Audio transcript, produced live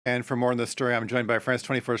And for more on this story, I'm joined by France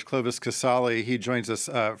 24's Clovis Casali. He joins us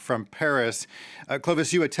from Paris.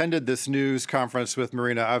 Clovis, you attended this news conference with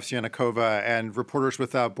Marina Ovsiannikova and Reporters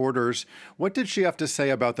Without Borders. What did she have to say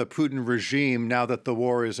about the Putin regime now that the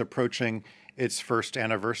war is approaching its first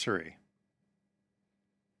anniversary?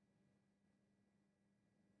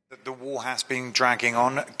 The war has been dragging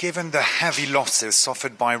on. Given the heavy losses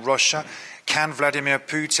suffered by Russia, can Vladimir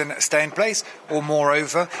Putin stay in place? Or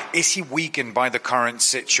moreover, is he weakened by the current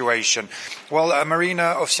situation? Well,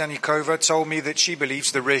 Marina Ovsiannikova told me that she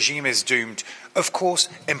believes the regime is doomed. Of course,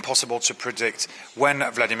 impossible to predict when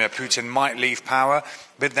Vladimir Putin might leave power,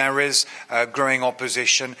 but there is growing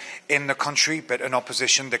opposition in the country, but an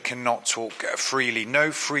opposition that cannot talk freely.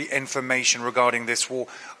 No free information regarding this war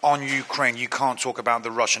on Ukraine. You can't talk about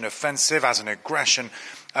the Russian offensive as an aggression,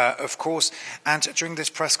 of course. And during this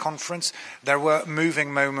press conference, there were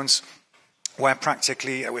moving moments where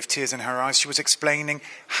practically, with tears in her eyes, she was explaining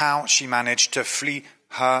how she managed to flee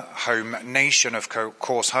her home nation, of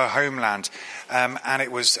course, her homeland. And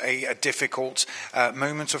it was a difficult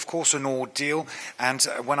moment, of course, an ordeal. And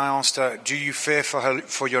when I asked her, do you fear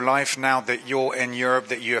for your life now that you're in Europe,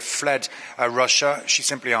 that you have fled Russia? She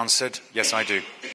simply answered, yes, I do.